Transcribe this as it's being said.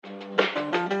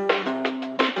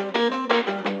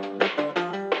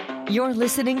You're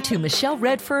listening to Michelle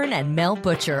Redfern and Mel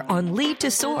Butcher on Lead to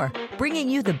Soar, bringing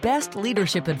you the best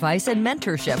leadership advice and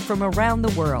mentorship from around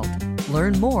the world.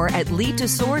 Learn more at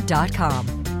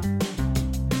leadtosoar.com.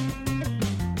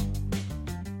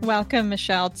 Welcome,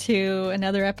 Michelle, to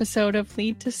another episode of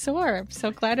Lead to Soar. I'm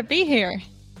so glad to be here.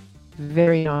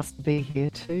 Very nice to be here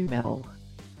too, Mel.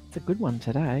 It's a good one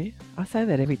today. I say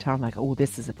that every time, like, oh,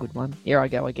 this is a good one. Here I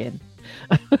go again.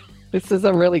 This is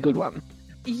a really good one.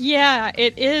 Yeah,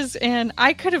 it is. And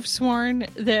I could have sworn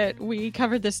that we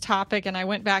covered this topic and I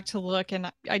went back to look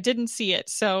and I didn't see it.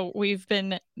 So we've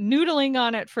been noodling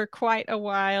on it for quite a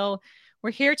while. We're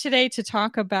here today to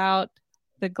talk about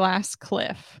the glass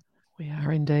cliff. We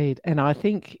are indeed. And I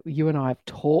think you and I have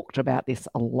talked about this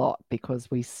a lot because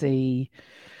we see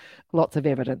lots of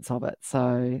evidence of it.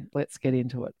 So let's get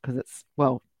into it because it's,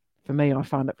 well, for me, I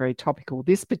find it very topical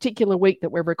this particular week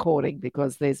that we're recording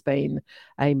because there's been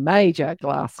a major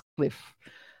glass cliff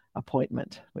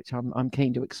appointment, which I'm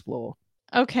keen to explore.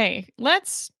 Okay,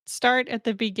 let's start at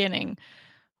the beginning.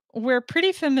 We're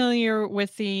pretty familiar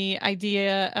with the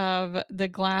idea of the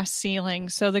glass ceiling.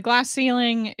 So the glass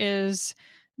ceiling is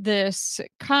this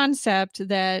concept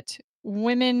that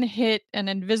women hit an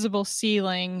invisible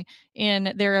ceiling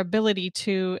in their ability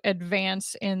to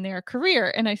advance in their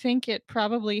career. And I think it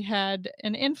probably had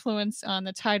an influence on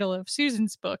the title of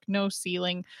Susan's book, No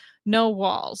Ceiling, No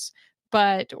Walls.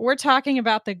 But we're talking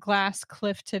about the glass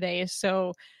cliff today.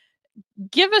 So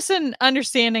give us an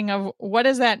understanding of what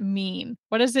does that mean?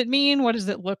 What does it mean? What does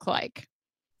it look like?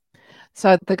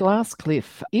 So the glass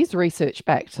cliff is research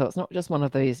backed. So it's not just one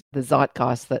of the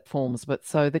zeitgeist that forms, but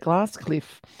so the glass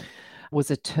cliff was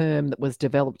a term that was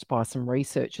developed by some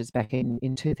researchers back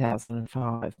in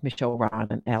 2005, Michelle Ryan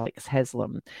and Alex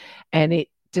Haslam. And it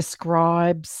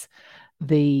describes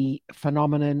the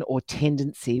phenomenon or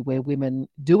tendency where women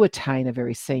do attain a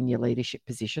very senior leadership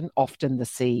position, often the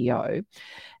CEO,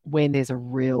 when there's a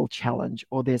real challenge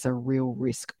or there's a real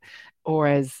risk, or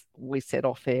as we said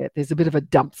off air, there's a bit of a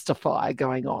dumpster fire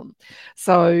going on.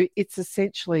 So it's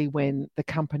essentially when the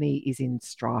company is in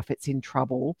strife, it's in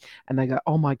trouble, and they go,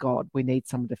 oh my God, we need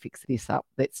someone to fix this up.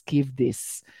 Let's give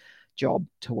this job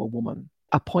to a woman.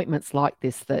 Appointments like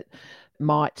this that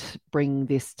might bring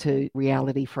this to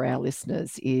reality for our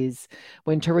listeners is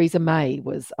when Theresa May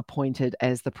was appointed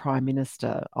as the Prime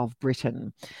Minister of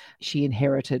Britain. She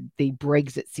inherited the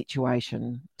Brexit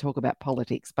situation, talk about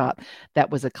politics, but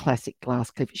that was a classic glass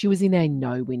cliff. She was in a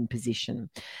no-win position.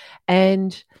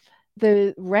 And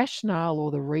the rationale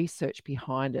or the research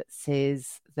behind it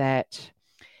says that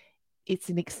it's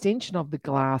an extension of the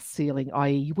glass ceiling,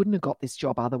 i.e. you wouldn't have got this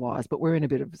job otherwise, but we're in a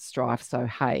bit of strife, so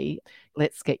hey,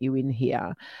 let's get you in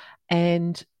here.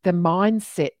 And the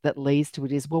mindset that leads to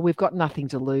it is, well, we've got nothing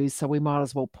to lose, so we might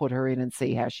as well put her in and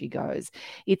see how she goes.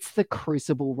 It's the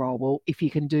crucible role. Well, if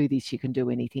you can do this, you can do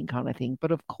anything kind of thing.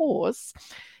 But of course,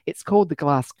 it's called the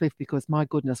glass cliff because, my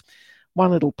goodness,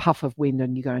 one little puff of wind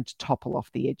and you're going to topple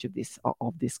off the edge of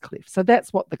this cliff. So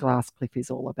that's what the glass cliff is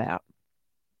all about.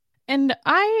 And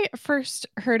I first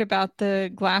heard about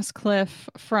the glass cliff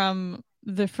from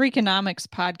the Freakonomics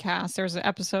podcast. There was an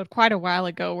episode quite a while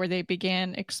ago where they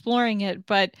began exploring it,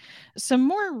 but some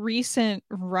more recent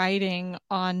writing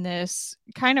on this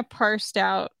kind of parsed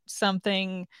out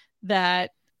something that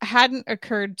hadn't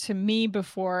occurred to me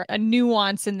before, a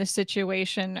nuance in the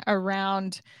situation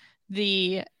around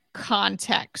the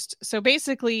context. So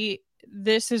basically,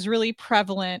 this is really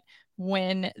prevalent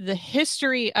when the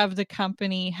history of the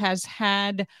company has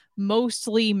had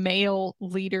mostly male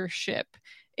leadership.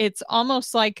 It's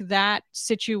almost like that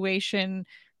situation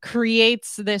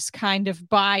creates this kind of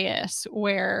bias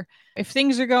where if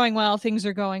things are going well, things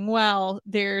are going well.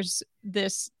 There's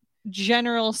this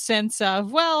general sense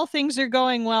of, well, things are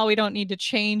going well, we don't need to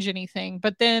change anything.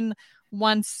 But then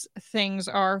once things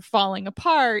are falling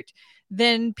apart,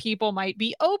 then people might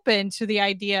be open to the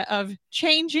idea of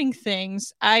changing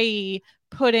things, i.e.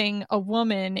 putting a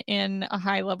woman in a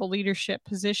high-level leadership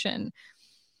position.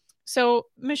 So,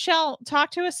 Michelle,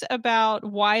 talk to us about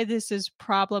why this is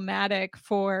problematic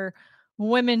for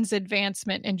women's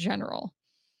advancement in general.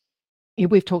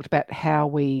 We've talked about how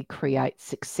we create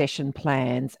succession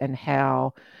plans and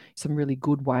how some really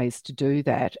good ways to do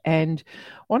that. And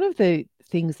one of the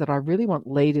things that I really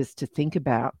want leaders to think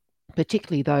about,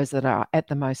 particularly those that are at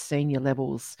the most senior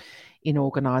levels in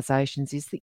organisations,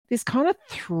 is there's kind of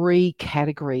three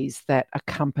categories that a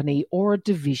company or a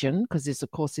division, because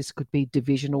this could be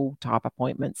divisional type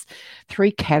appointments,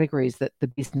 three categories that the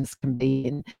business can be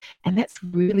in. And that's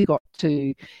really got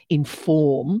to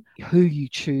inform who you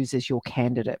choose as your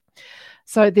candidate.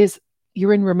 So there's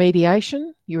you're in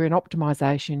remediation, you're in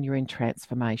optimization, you're in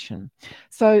transformation.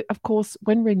 So, of course,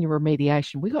 when we're in your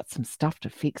remediation, we've got some stuff to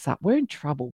fix up. We're in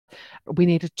trouble. We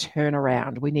need to turn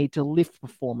around. We need to lift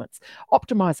performance.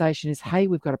 Optimization is, hey,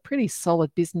 we've got a pretty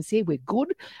solid business here. We're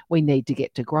good. We need to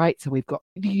get to great. So we've got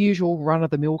the usual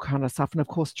run-of-the-mill kind of stuff. And, of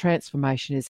course,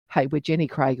 transformation is, hey, we're Jenny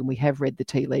Craig and we have read the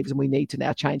tea leaves and we need to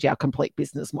now change our complete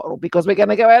business model because we're going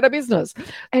to go out of business.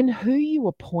 And who you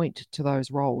appoint to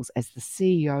those roles as the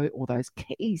CEO or those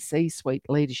key C-suite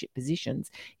leadership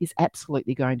positions is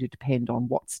absolutely going to depend on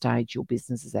what stage your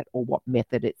business is at or what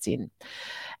method it's in.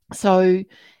 So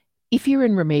if you're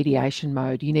in remediation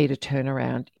mode, you need a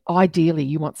turnaround. Ideally,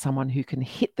 you want someone who can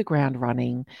hit the ground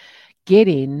running, get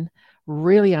in,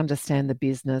 really understand the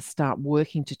business, start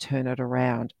working to turn it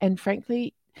around. And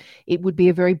frankly, it would be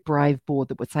a very brave board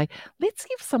that would say, let's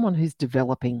give someone who's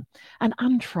developing, an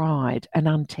untried, an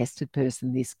untested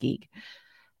person this gig.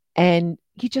 And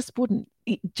you just wouldn't.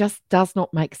 It just does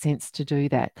not make sense to do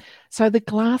that. So the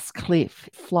glass cliff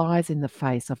flies in the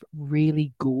face of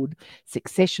really good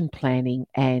succession planning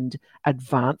and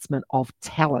advancement of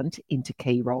talent into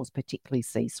key roles, particularly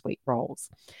C-suite roles.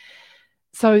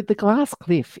 So the glass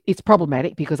cliff, it's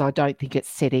problematic because I don't think it's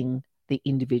setting the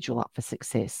individual up for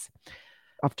success.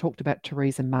 I've talked about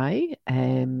Theresa May,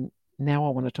 and now I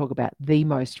want to talk about the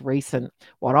most recent,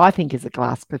 what I think is a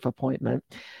glass cliff appointment,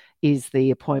 is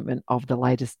the appointment of the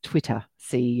latest Twitter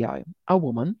CEO, a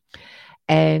woman.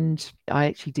 And I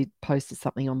actually did post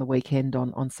something on the weekend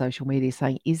on social media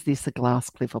saying, is this a glass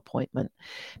cliff appointment?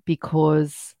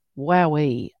 Because,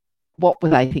 wowee, what were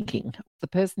they thinking? The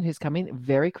person who's come in,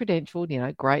 very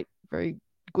credentialed, great, very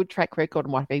good track record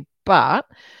and what have you, but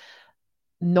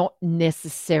not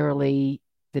necessarily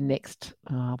the next,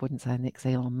 I wouldn't say the next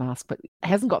Elon Musk, but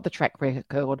hasn't got the track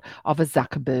record of a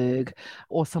Zuckerberg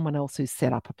or someone else who's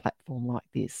set up a platform like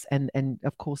this. And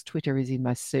of course, Twitter is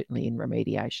most certainly in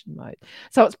remediation mode.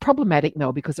 So it's problematic,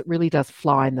 Mel, because it really does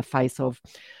fly in the face of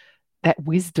that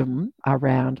wisdom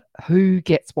around who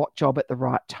gets what job at the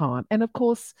right time. And of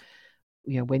course,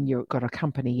 when you've got a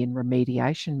company in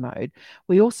remediation mode,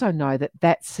 we also know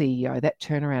that CEO, that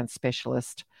turnaround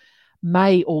specialist,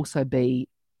 may also be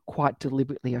quite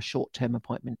deliberately a short-term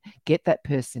appointment. Get that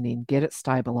person in, get it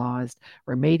stabilized,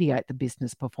 remediate the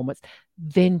business performance,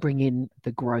 then bring in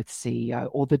the growth CEO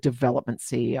or the development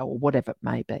CEO or whatever it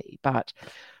may be. But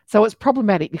so it's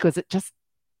problematic because it just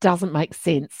doesn't make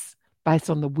sense based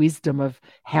on the wisdom of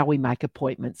how we make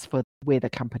appointments for where the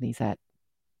company's at.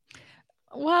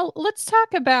 Well, let's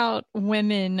talk about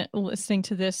women listening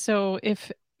to this. So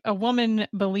if a woman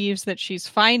believes that she's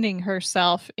finding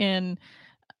herself in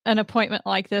an appointment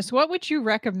like this, what would you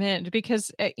recommend?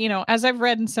 Because, as I've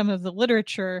read in some of the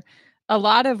literature, a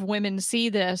lot of women see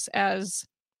this as,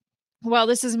 well,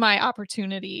 this is my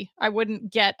opportunity. I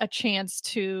wouldn't get a chance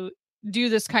to do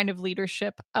this kind of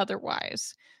leadership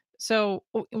otherwise. So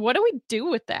what do we do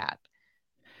with that?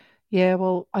 Yeah,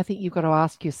 well, I think you've got to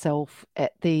ask yourself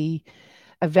at the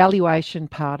evaluation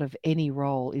part of any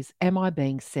role is, am I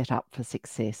being set up for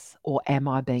success or am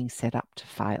I being set up to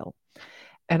fail?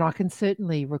 And I can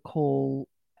certainly recall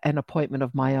an appointment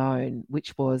of my own,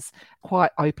 which was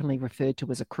quite openly referred to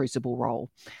as a crucible role,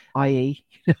 i.e.,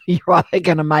 you're either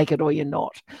going to make it or you're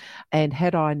not. And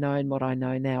had I known what I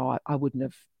know now, I wouldn't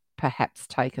have perhaps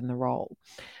taken the role.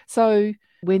 So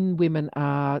when women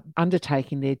are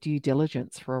undertaking their due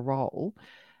diligence for a role,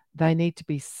 they need to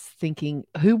be thinking,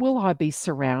 who will I be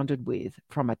surrounded with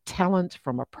from a talent,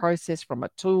 from a process, from a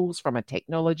tools, from a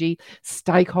technology,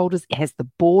 stakeholders? Has the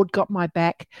board got my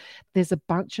back? There's a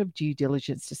bunch of due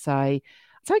diligence to say,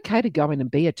 it's okay to go in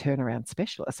and be a turnaround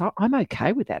specialist. I'm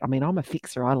okay with that. I mean, I'm a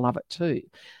fixer. I love it too.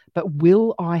 But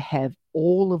will I have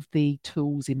all of the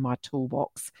tools in my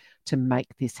toolbox to make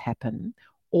this happen?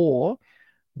 Or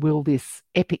will this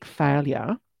epic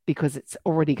failure, because it's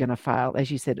already going to fail, as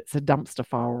you said, it's a dumpster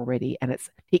fire already, and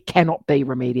it cannot be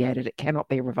remediated, it cannot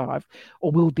be revived,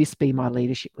 or will this be my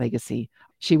leadership legacy?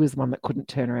 She was the one that couldn't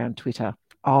turn around Twitter.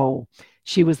 Oh,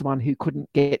 she was the one who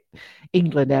couldn't get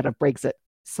England out of Brexit.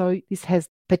 So this has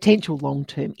potential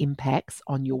long-term impacts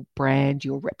on your brand,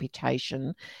 your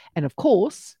reputation, and of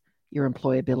course, your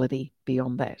employability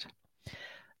beyond that.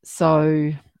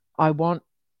 So I want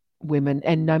women,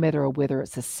 and no matter whether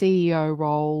it's a CEO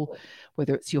role,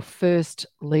 whether it's your first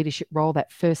leadership role,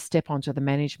 that first step onto the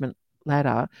management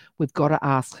ladder, we've got to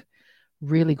ask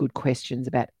really good questions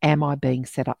about, am I being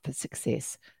set up for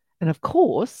success? And of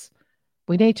course,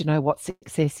 we need to know what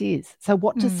success is. So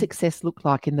what does success look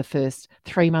like in the first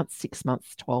 3 months, 6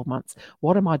 months, 12 months?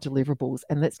 What are my deliverables?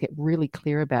 And let's get really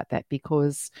clear about that,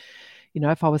 because,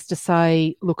 if I was to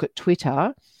say, look at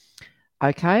Twitter,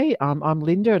 okay, I'm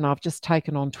Linda and I've just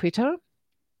taken on Twitter.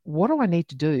 What do I need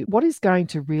to do? What is going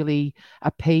to really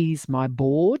appease my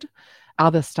board,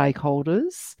 other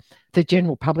stakeholders, the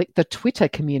general public, the Twitter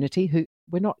community, who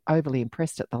we're not overly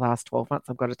impressed at the last 12 months,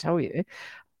 I've got to tell you.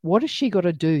 What has she got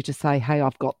to do to say, hey,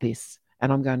 I've got this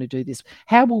and I'm going to do this?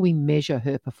 How will we measure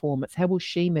her performance? How will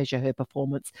she measure her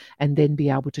performance and then be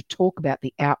able to talk about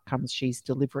the outcomes she's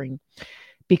delivering?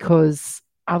 Because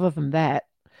other than that,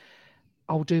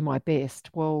 I'll do my best.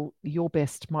 Well, your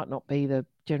best might not be the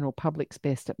general public's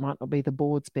best. It might not be the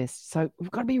board's best. So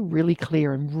we've got to be really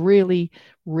clear and really,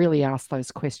 really ask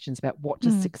those questions about what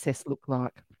does success look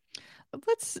like.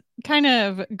 Let's kind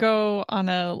of go on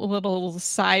a little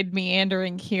side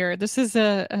meandering here. This is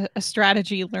a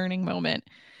strategy learning moment.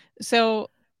 So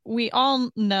we all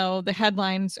know the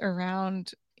headlines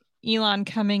around Elon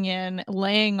coming in,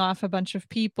 laying off a bunch of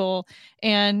people,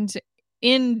 and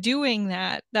in doing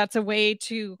that, that's a way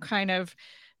to kind of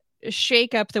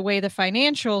shake up the way the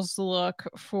financials look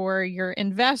for your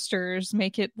investors,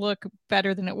 make it look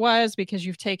better than it was because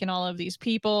you've taken all of these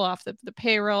people off the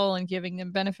payroll and giving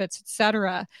them benefits,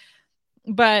 etc.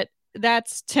 But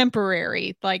that's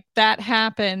temporary. Like that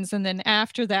happens. And then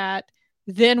after that,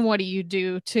 then what do you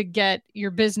do to get your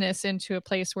business into a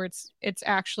place where it's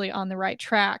actually on the right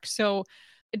track? So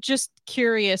just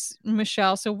curious,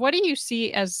 Michelle, so what do you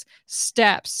see as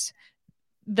steps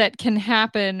that can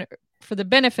happen for the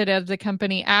benefit of the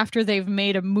company after they've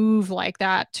made a move like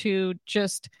that to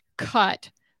just cut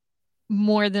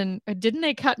didn't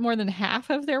they cut more than half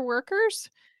of their workers?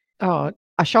 Oh,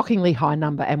 a shockingly high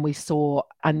number. And we saw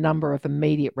a number of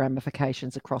immediate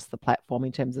ramifications across the platform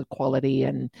in terms of quality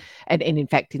and in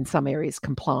fact, in some areas,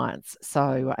 compliance.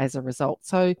 So as a result,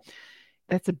 so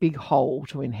that's a big hole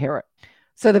to inherit.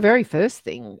 So the very first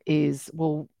thing is,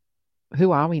 well,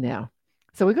 who are we now?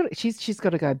 So she's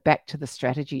got to go back to the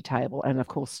strategy table. And of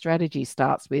course, strategy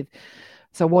starts with,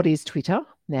 so what is Twitter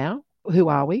now? Who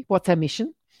are we? What's our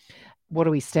mission? What do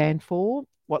we stand for?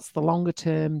 What's the longer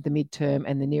term, the midterm,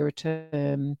 and the nearer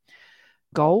term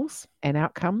goals and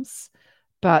outcomes?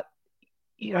 But,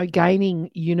 gaining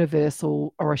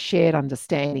universal or a shared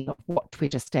understanding of what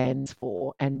Twitter stands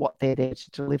for and what they're there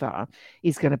to deliver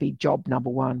is going to be job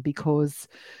number one, because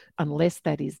unless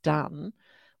that is done,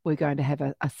 we're going to have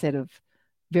a set of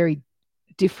very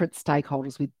different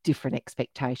stakeholders with different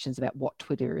expectations about what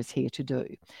Twitter is here to do.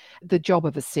 The job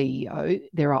of a CEO,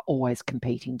 there are always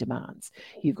competing demands.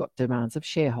 You've got demands of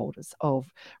shareholders, of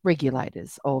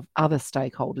regulators, of other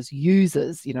stakeholders,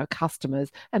 users,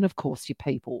 customers, and of course your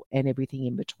people and everything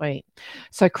in between.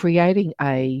 So creating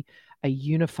a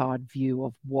unified view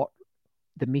of what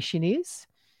the mission is,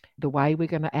 the way we're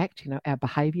going to act, our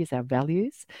behaviours, our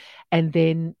values, and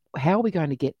then how are we going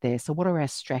to get there? So what are our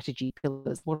strategy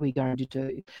pillars? What are we going to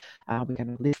do? We're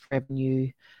going to lift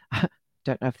revenue.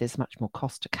 Don't know if there's much more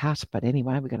cost to cut, but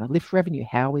anyway, we're going to lift revenue.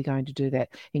 How are we going to do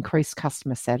that? Increase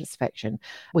customer satisfaction.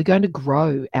 We're going to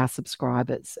grow our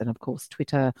subscribers. And of course,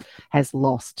 Twitter has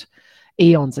lost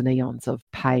eons and eons of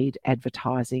paid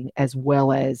advertising, as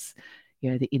well as,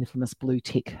 the infamous blue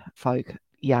tick folk,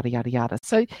 yada, yada, yada.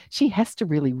 So she has to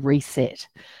really reset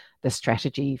the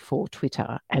strategy for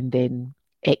Twitter and then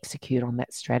execute on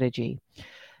that strategy.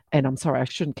 And I'm sorry, I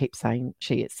shouldn't keep saying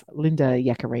she is, Linda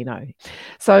Yaccarino.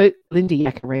 So Linda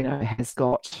Yaccarino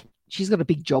she's got a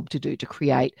big job to do to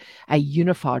create a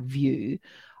unified view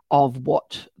of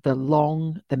what the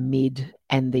long, the mid,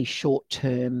 and the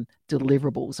short-term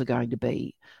deliverables are going to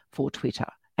be for Twitter.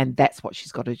 And that's what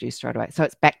she's got to do straight away. So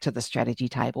it's back to the strategy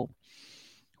table.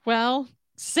 Well,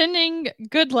 sending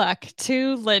good luck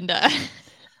to Linda.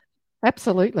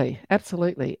 Absolutely.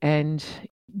 And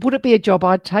would it be a job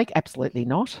I'd take? Absolutely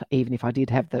not, even if I did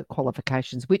have the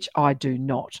qualifications, which I do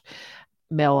not.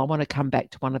 Mel, I want to come back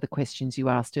to one of the questions you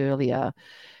asked earlier.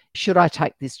 Should I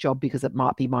take this job because it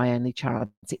might be my only chance?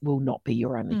 It will not be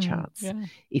your only chance. Yeah.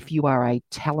 If you are a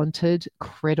talented,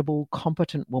 credible,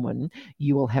 competent woman,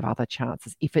 you will have other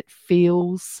chances. If it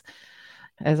feels,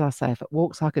 as I say, if it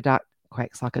walks like a duck,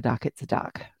 quacks like a duck, it's a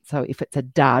duck. So if it's a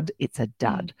dud, it's a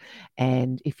dud.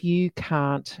 And if you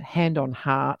can't, hand on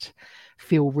heart,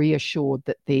 feel reassured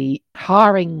that the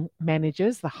hiring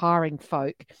managers, the hiring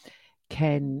folk,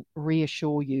 can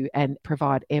reassure you and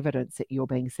provide evidence that you're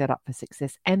being set up for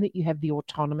success and that you have the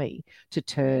autonomy to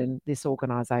turn this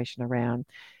organisation around,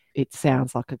 it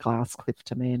sounds like a glass cliff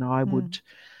to me, and I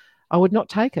would not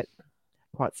take it,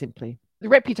 quite simply. The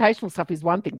reputational stuff is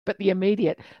one thing, but the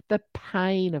immediate, the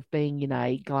pain of being in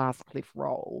a glass cliff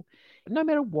role, no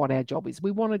matter what our job is,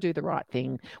 we want to do the right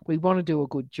thing. We want to do a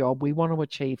good job. We want to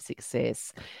achieve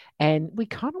success. And we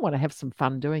kind of want to have some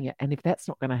fun doing it. And if that's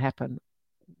not going to happen,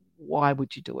 why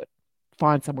would you do it?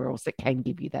 find somewhere else that can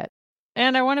give you that.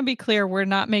 And I want to be clear, we're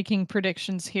not making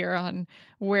predictions here on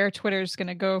where Twitter's going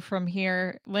to go from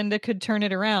here. Linda could turn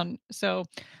it around. So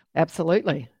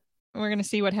absolutely, we're going to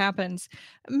see what happens.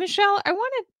 Michelle, I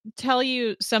want to tell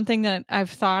you something that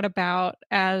I've thought about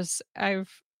as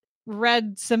I've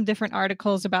read some different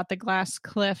articles about the glass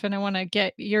cliff, and I want to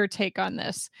get your take on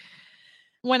this.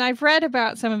 When I've read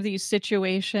about some of these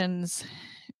situations,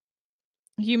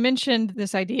 you mentioned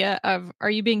this idea of,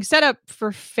 are you being set up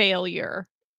for failure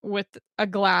with a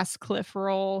glass cliff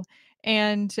roll?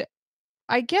 And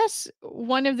I guess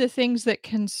one of the things that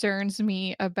concerns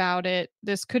me about it,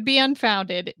 this could be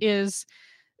unfounded, is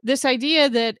this idea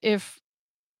that if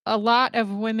a lot of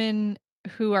women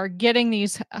who are getting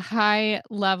these high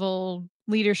level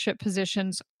leadership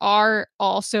positions are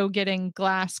also getting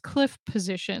glass cliff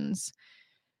positions,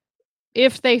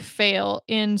 if they fail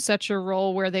in such a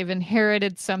role where they've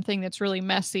inherited something that's really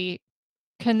messy,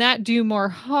 can that do more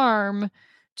harm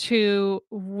to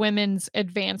women's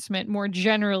advancement more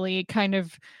generally, kind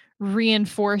of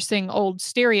reinforcing old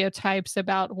stereotypes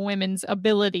about women's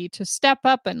ability to step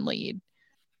up and lead?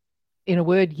 In a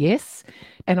word, yes.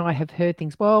 And I have heard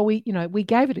things, well, we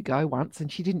gave it a go once and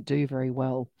she didn't do very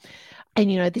well.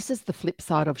 And, this is the flip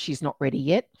side of she's not ready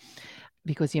yet.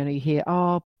 Because, you hear,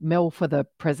 oh, Mel for the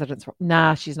president's,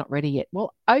 nah, she's not ready yet.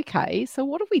 Well, okay, so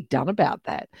what have we done about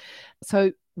that?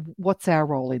 So what's our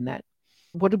role in that?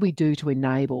 What did we do to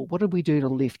enable? What did we do to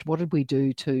lift? What did we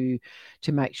do to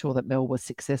make sure that Mel was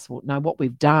successful? No, what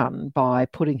we've done by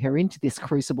putting her into this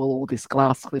crucible or this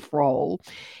glass cliff role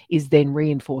is then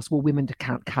reinforce, well, women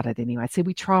can't cut it anyway. So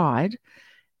we tried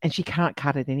and she can't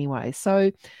cut it anyway.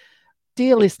 So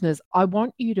dear listeners, I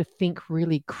want you to think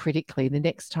really critically the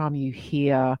next time you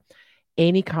hear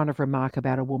any kind of remark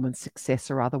about a woman's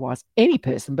success or otherwise, any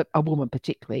person, but a woman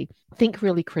particularly, think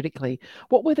really critically.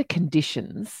 What were the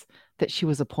conditions that she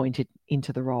was appointed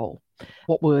into the role?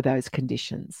 What were those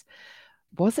conditions?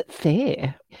 Was it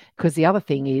fair? Because the other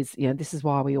thing is, this is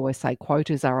why we always say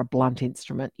quotas are a blunt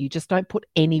instrument. You just don't put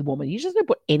any woman, you just don't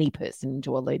put any person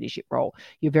into a leadership role.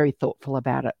 You're very thoughtful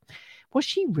about it. Was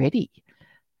she ready?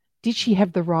 Did she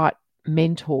have the right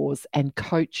mentors and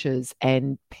coaches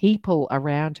and people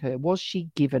around her? Was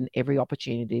she given every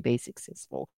opportunity to be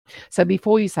successful? So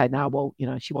before you say, no, well,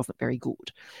 she wasn't very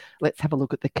good, let's have a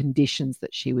look at the conditions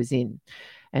that she was in.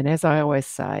 And as I always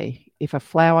say, if a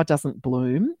flower doesn't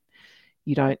bloom,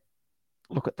 you don't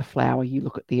look at the flower, you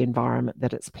look at the environment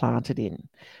that it's planted in.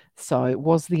 So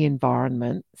was the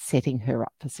environment setting her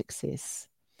up for success?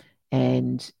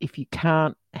 And if you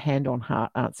can't hand on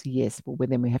heart answer yes, well,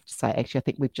 then we have to say, actually, I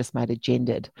think we've just made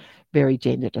a very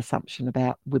gendered assumption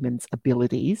about women's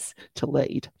abilities to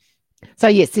lead. So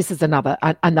yes, this is another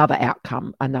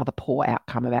outcome, another poor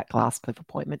outcome about glass cliff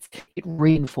appointments. It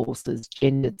reinforces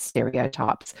gendered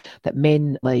stereotypes that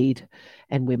men lead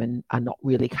and women are not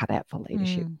really cut out for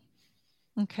leadership.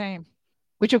 Okay.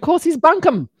 Which, of course, is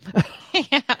bunkum.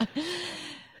 Yeah.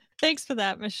 Thanks for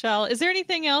that, Michelle. Is there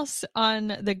anything else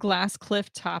on the glass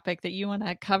cliff topic that you want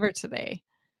to cover today?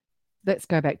 Let's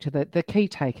go back to the key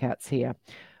takeouts here.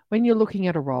 When you're looking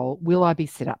at a role, will I be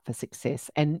set up for success?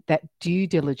 And that due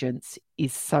diligence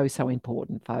is so, so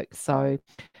important, folks. So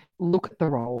look at the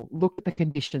role, look at the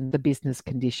conditions, the business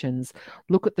conditions,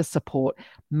 look at the support,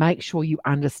 make sure you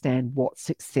understand what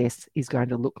success is going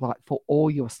to look like for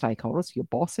all your stakeholders, your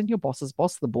boss and your boss's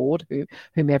boss, the board,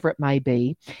 whomever it may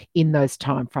be, in those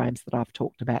timeframes that I've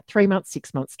talked about, 3 months,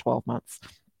 6 months, 12 months.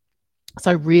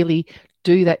 So really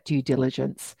do that due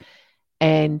diligence.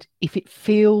 And if it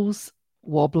feels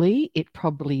wobbly, it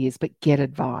probably is, but get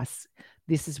advice.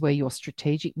 This is where your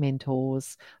strategic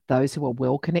mentors, those who are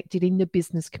well connected in the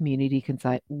business community, can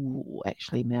say, "Ooh,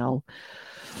 actually, Mel,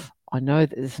 I know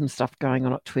that there's some stuff going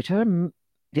on at Twitter.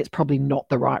 It's probably not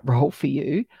the right role for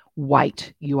you.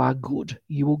 Wait, you are good.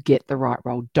 You will get the right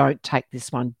role. Don't take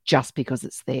this one just because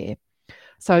it's there."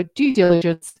 So due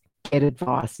diligence, get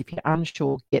advice. If you're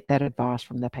unsure, get that advice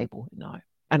from the people who know.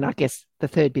 And I guess the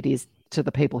third bit is to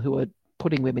the people who are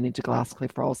putting women into glass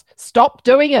cliff roles, stop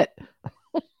doing it.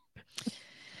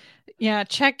 Yeah,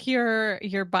 check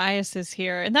your biases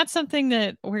here. And that's something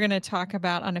that we're going to talk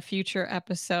about on a future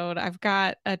episode. I've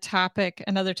got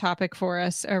another topic for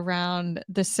us around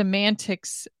the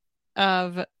semantics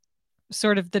of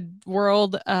sort of the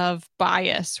world of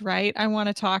bias, right? I want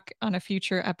to talk on a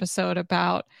future episode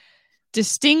about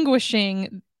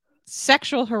distinguishing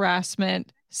sexual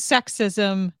harassment,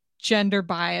 sexism, gender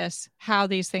bias, how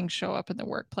these things show up in the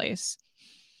workplace.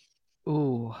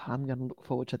 Oh, I'm going to look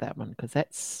forward to that one because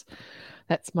that's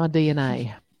my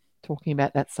DNA. Talking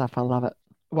about that stuff, I love it.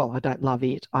 well, I don't love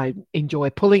it. I enjoy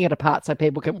pulling it apart so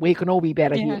we can all be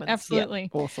better humans. Absolutely.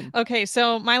 Yeah, awesome. Okay,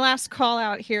 so my last call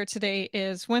out here today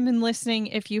is women listening.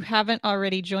 If you haven't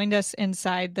already joined us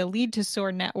inside the Lead to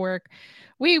Soar network,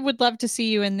 we would love to see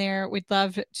you in there. We'd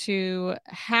love to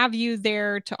have you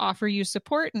there to offer you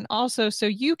support, and also so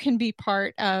you can be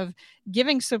part of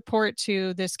giving support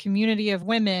to this community of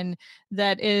women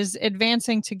that is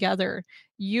advancing together.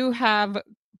 You have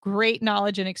great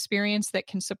knowledge and experience that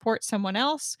can support someone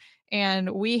else. And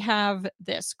we have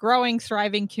this growing,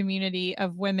 thriving community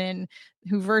of women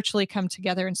who virtually come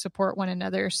together and support one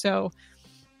another. So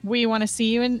we want to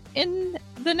see you in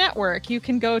the network. You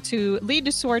can go to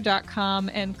leadtosoar.com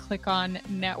and click on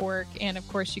network. And of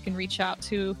course, you can reach out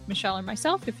to Michelle or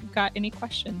myself if you've got any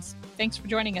questions. Thanks for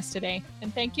joining us today.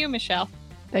 And thank you, Michelle.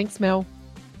 Thanks, Mel.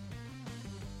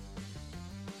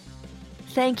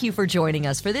 Thank you for joining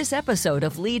us for this episode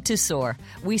of Lead to Soar.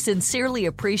 We sincerely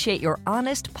appreciate your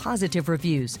honest, positive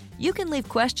reviews. You can leave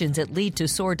questions at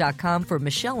leadtosoar.com for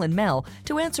Michelle and Mel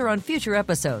to answer on future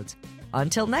episodes.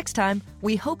 Until next time,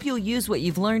 we hope you'll use what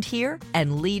you've learned here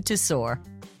and lead to soar.